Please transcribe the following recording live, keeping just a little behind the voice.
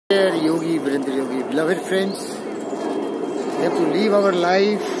Dear Yogi, Virendra Yogi, beloved friends, we have to live our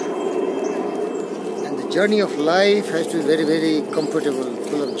life, and the journey of life has to be very, very comfortable,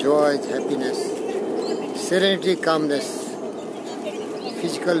 full of joy, happiness, serenity, calmness,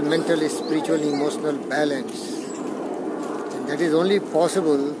 physical, mental, spiritual, emotional balance. And that is only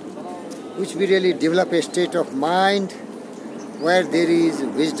possible which we really develop a state of mind where there is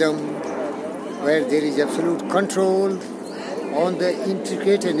wisdom, where there is absolute control on the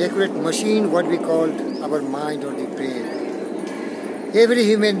intricate and accurate machine what we call our mind or the brain. Every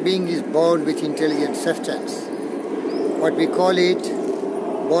human being is born with intelligent substance. What we call it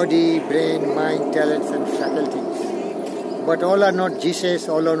body, brain, mind, talents and faculties. But all are not Jesus,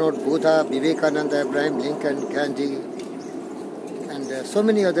 all are not Buddha, Vivekananda, Abraham Lincoln, Gandhi and so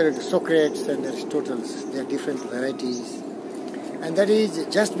many other Socrates and Aristotles. They are different varieties. And that is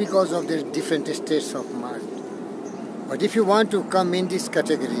just because of their different states of mind. But if you want to come in this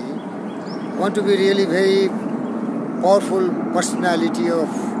category, want to be really very powerful personality of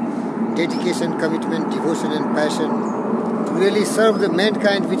dedication, commitment, devotion and passion, to really serve the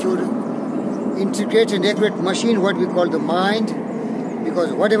mankind with your intricate and accurate machine, what we call the mind,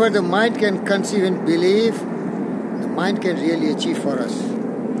 because whatever the mind can conceive and believe, the mind can really achieve for us.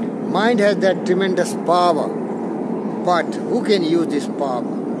 Mind has that tremendous power, but who can use this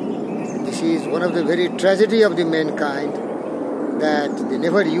power? This is one of the very tragedy of the mankind, that they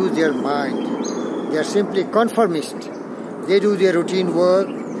never use their mind. They are simply conformist. They do their routine work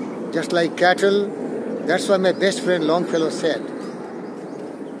just like cattle. That's why my best friend Longfellow said,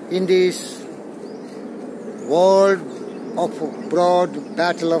 in this world of broad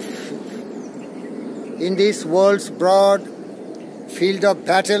battle of, in this world's broad field of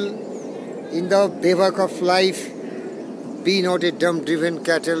battle, in the bivouac of life, be not a dumb-driven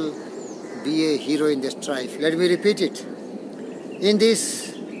cattle, be a hero in the strife. Let me repeat it. In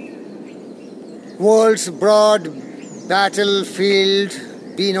this world's broad battlefield,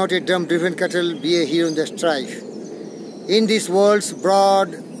 be not a dumb-driven cattle, be a hero in the strife. In this world's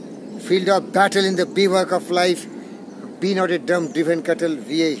broad field of battle, in the bivouac of life, be not a dumb-driven cattle,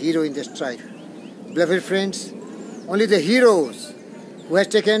 be a hero in the strife. Beloved friends, only the heroes who have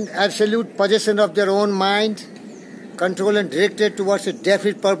taken absolute possession of their own mind, control and directed towards a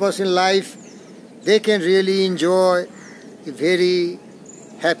definite purpose in life, they can really enjoy a very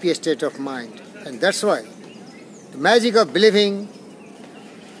happy state of mind. And that's why the magic of believing,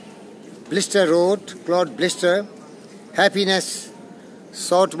 Blister wrote, Claude Blister, happiness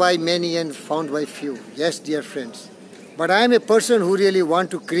sought by many and found by few. Yes, dear friends. But I am a person who really want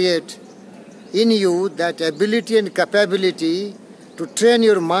to create in you that ability and capability to train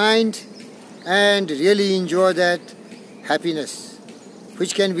your mind and really enjoy that happiness,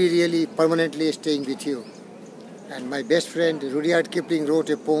 which can be really permanently staying with you. And my best friend Rudyard Kipling wrote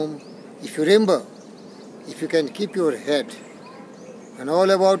a poem, if you remember, if you can keep your head, and all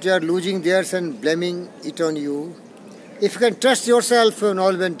about your losing theirs and blaming it on you, if you can trust yourself and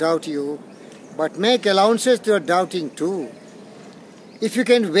all men doubt you, but make allowances to your doubting too. If you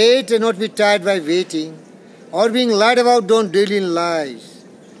can wait and not be tired by waiting, or being lied about, don't deal in lies,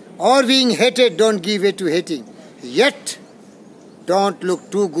 or being hated, don't give way to hating. Yet, don't look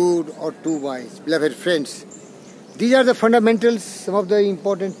too good or too wise. Beloved friends, these are the fundamentals, some of the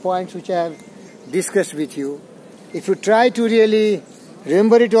important points which I have discussed with you. If you try to really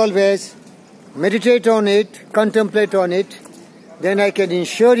remember it always, meditate on it, contemplate on it, then I can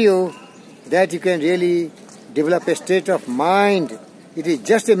assure you that you can really develop a state of mind. It is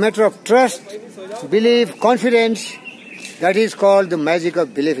just a matter of trust, belief, confidence. That is called the magic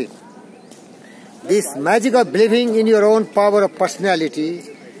of believing. This magic of believing in your own power of personality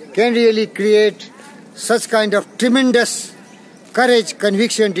can really create such kind of tremendous courage,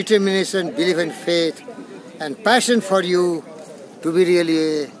 conviction, determination, belief and faith and passion for you to be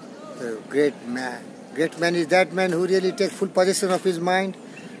really a great man. Great man is that man who really takes full possession of his mind,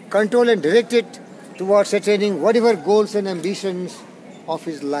 control and direct it towards attaining whatever goals and ambitions of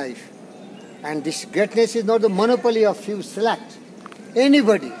his life. And this greatness is not the monopoly of few select.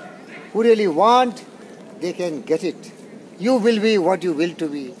 Anybody who really want, they can get it. You will be what you will to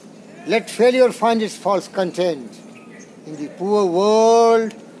be. Let failure find its false content in the poor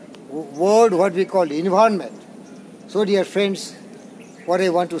world what we call environment. So dear friends, what I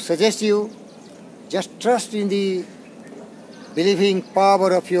want to suggest you, just trust in the believing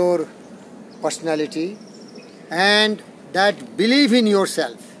power of your personality, and that belief in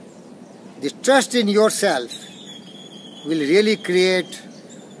yourself, the trust in yourself will really create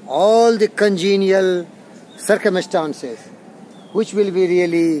all the congenial circumstances which will be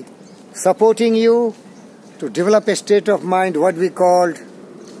really supporting you to develop a state of mind what we called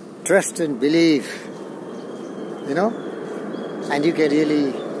trust and believe, and you can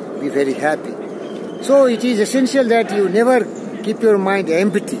really be very happy. So it is essential that you never keep your mind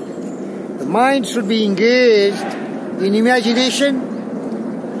empty. The mind should be engaged in imagination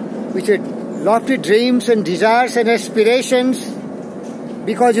with lofty dreams and desires and aspirations,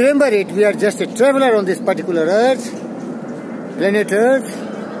 because remember we are just a traveler on this particular earth, planet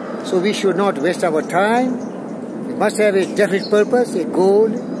earth, so we should not waste our time. We must have a definite purpose, a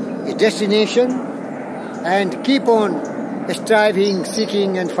goal, a destination, and keep on striving,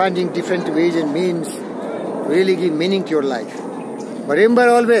 seeking and finding different ways and means to really give meaning to your life. But remember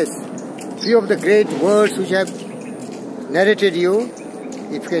always, few of the great words which have narrated you,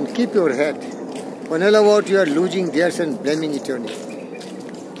 if you can keep your head, on all what you are losing theirs and blaming eternity.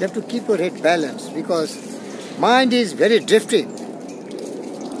 You have to keep your head balanced, because mind is very drifting.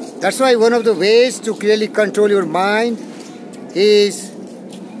 That's why one of the ways to clearly control your mind is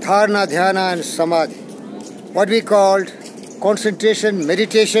dharana, dhyana and samadhi. What we called concentration,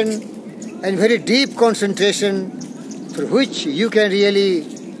 meditation and very deep concentration, through which you can really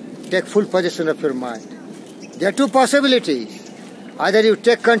take full possession of your mind. There are two possibilities. Either you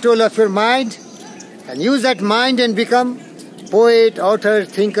take control of your mind and use that mind and become poet, authors,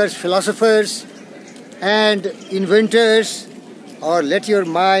 thinkers, philosophers and inventors, or let your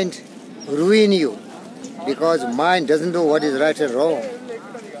mind ruin you, because mind doesn't know what is right or wrong.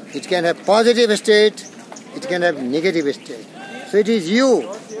 It can have positive state, it can have negative state. So it is you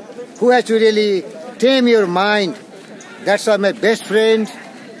who has to really tame your mind. That's why my best friend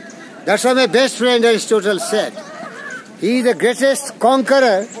Aristotle said, he is the greatest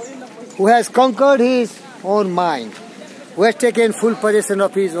conqueror who has conquered his own mind, who has taken full possession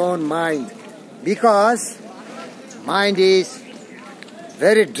of his own mind, because mind is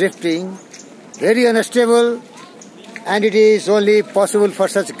very drifting, very unstable, and it is only possible for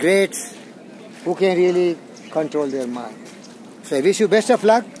such greats who can really control their mind. So I wish you best of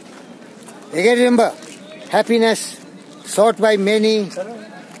luck. Again remember, happiness sought by many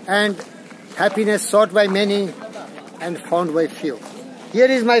and found by few. Here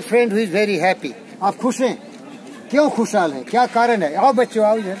is my friend who is very happy. आप खुश हैं? क्यों खुशहाल हैं? क्या कारण है? आओ बच्चों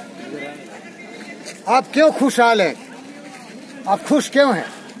आओ इधर. आप क्यों खुशहाल हैं? आप खुश क्यों हैं?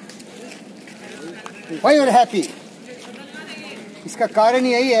 Why you are happy? इसका कारण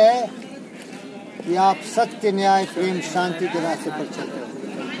यही है कि आप सत्य, न्याय, प्रेम, शांति के रास्ते पर चलते हो.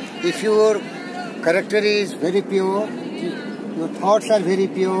 If your character is very pure, your thoughts are very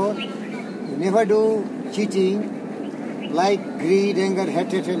pure, you never do cheating, like greed, anger,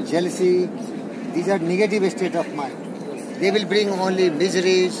 hatred and jealousy. These are negative state of mind. They will bring only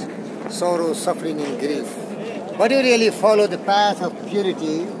miseries, sorrow, suffering and grief. But you really follow the path of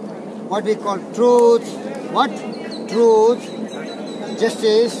purity, what we call truth. What? Truth,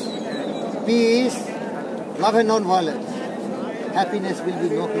 justice, peace, love and non-violence. Happiness will be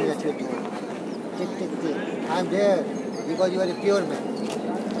knocking at your door. Take. I am there because you are a pure man.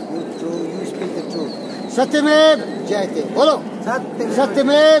 You speak the truth. Satyamev Jayate. Bolo.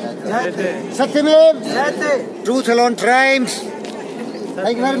 Satyamev Jayate. Satyamev Jayate. Truth alone triumphs.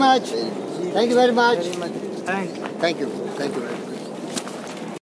 Thank you very much. Thank you very much. Thank you.